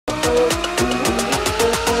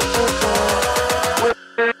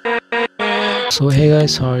So hey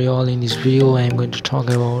guys, how are you all? In this video I am going to talk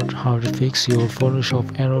about how to fix your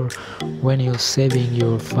Photoshop error when you're saving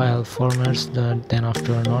your file formats, then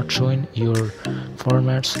after not showing your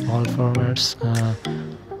formats, all formats.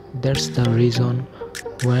 That's the reason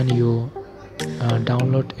when you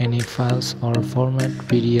download any files or format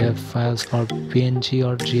PDF files or PNG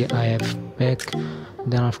or jpeg,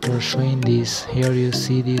 then after showing this, here you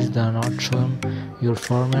see these, the not shown your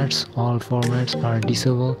formats, all formats are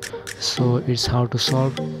disabled. So it's how to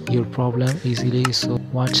solve your problem easily. So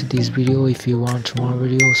watch this video. If you want more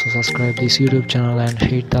videos, so subscribe this YouTube channel and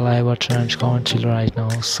hit the like button and comment below right now.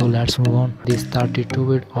 So let's move on. This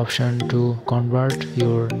 32-bit option to convert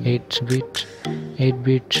your 8-bit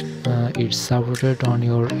it's supported on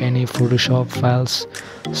your any Photoshop files,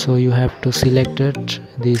 so you have to select it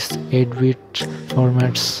this 8-bit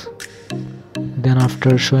formats, then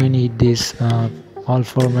after showing it this all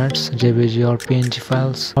formats jpg or png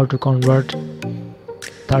files, how to convert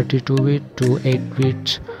 32-bit to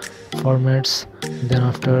 8-bit formats, then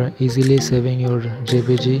after easily saving your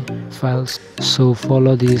jpg files. So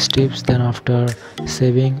follow these tips, then after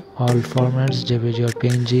saving all formats jpg or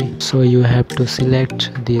png, so you have to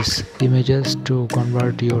select these images to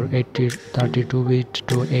convert your 32-bit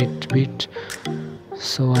to 8-bit.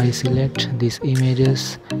 So I select these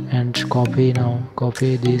images and copy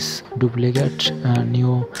this duplicate,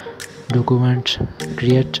 new document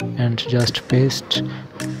create and just paste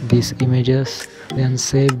these images, then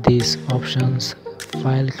save these options,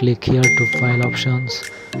 file, click here to file options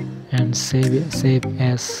and save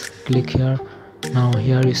as, click here. Now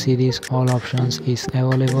here you see this all options is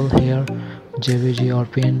available here, jpg or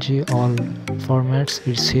png, all formats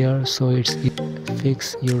it's here, so it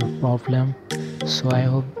fix your problem. So I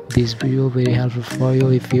hope this video very helpful for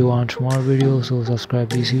you. If you want more videos, so subscribe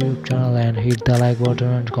this YouTube channel and hit the like button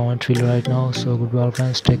and comment below right now. So goodbye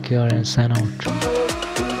friends, take care and sign out.